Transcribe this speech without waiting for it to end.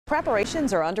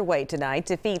Preparations are underway tonight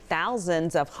to feed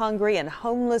thousands of hungry and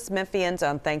homeless Memphians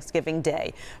on Thanksgiving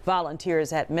Day.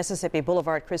 Volunteers at Mississippi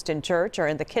Boulevard Christian Church are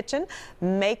in the kitchen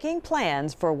making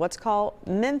plans for what's called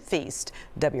MemFeast.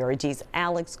 WREG's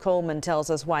Alex Coleman tells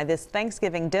us why this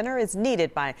Thanksgiving dinner is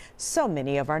needed by so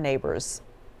many of our neighbors.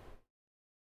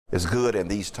 It's good in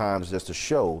these times just to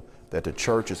show that the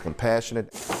church is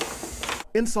compassionate.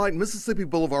 Inside Mississippi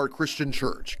Boulevard Christian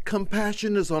Church,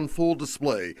 compassion is on full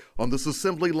display on this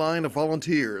assembly line of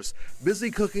volunteers busy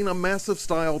cooking a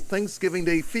massive-style Thanksgiving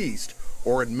Day feast,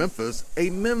 or in Memphis, a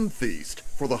MemFeast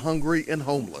for the hungry and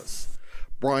homeless.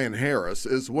 Brian Harris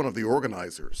is one of the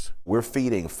organizers. We're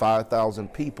feeding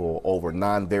 5,000 people over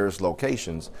 9 various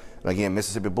locations. And again,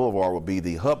 Mississippi Boulevard will be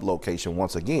the hub location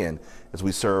once again as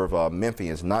we serve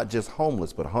Memphians, not just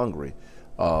homeless, but hungry.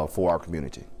 For our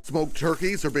community. Smoked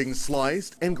turkeys are being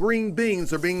sliced and green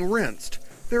beans are being rinsed.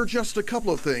 There are just a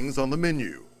couple of things on the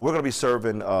menu. We're going to be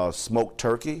serving smoked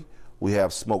turkey. We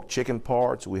have smoked chicken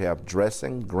parts. We have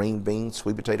dressing, green beans,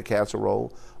 sweet potato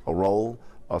casserole, a roll,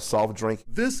 a soft drink.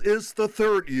 This is the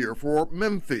third year for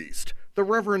MemFeast. The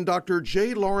Reverend Dr.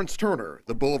 J. Lawrence Turner,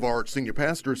 the Boulevard senior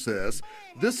pastor, says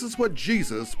this is what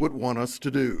Jesus would want us to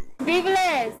do. Be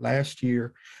blessed. Last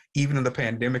year, even in the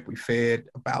pandemic, we fed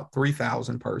about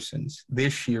 3,000 persons.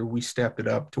 This year, we stepped it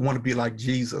up to want to be like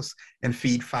Jesus and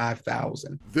feed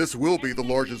 5,000. This will be the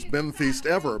largest MemFeast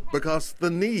ever because the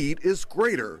need is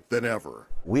greater than ever.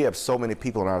 We have so many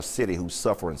people in our city who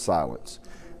suffer in silence.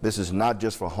 This is not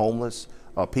just for homeless.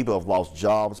 People have lost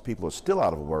jobs. People are still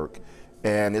out of work.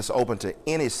 And it's open to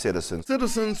any citizen.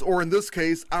 Citizens, or in this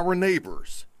case, our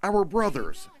neighbors, our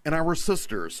brothers, and our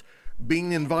sisters,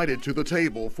 being invited to the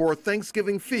table for a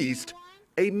Thanksgiving feast,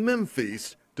 a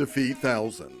MemFeast to feed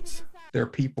thousands. There are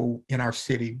people in our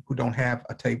city who don't have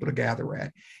a table to gather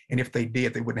at. And if they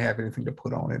did, they wouldn't have anything to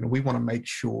put on it. And we want to make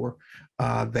sure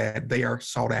that they are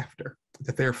sought after,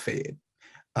 that they're fed,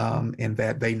 and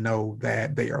that they know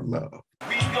that they are loved.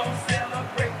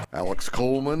 Alex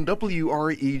Coleman,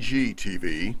 WREG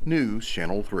TV, News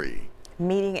Channel 3.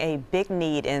 Meeting a big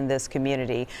need in this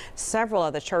community. Several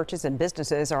other churches and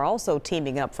businesses are also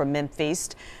teaming up for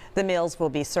MemFeast. The meals will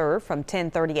be served from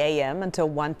 10:30 a.m. until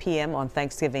 1 p.m. on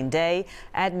Thanksgiving Day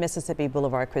at Mississippi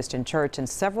Boulevard Christian Church and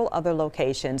several other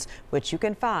locations, which you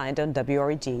can find on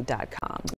WREG.com.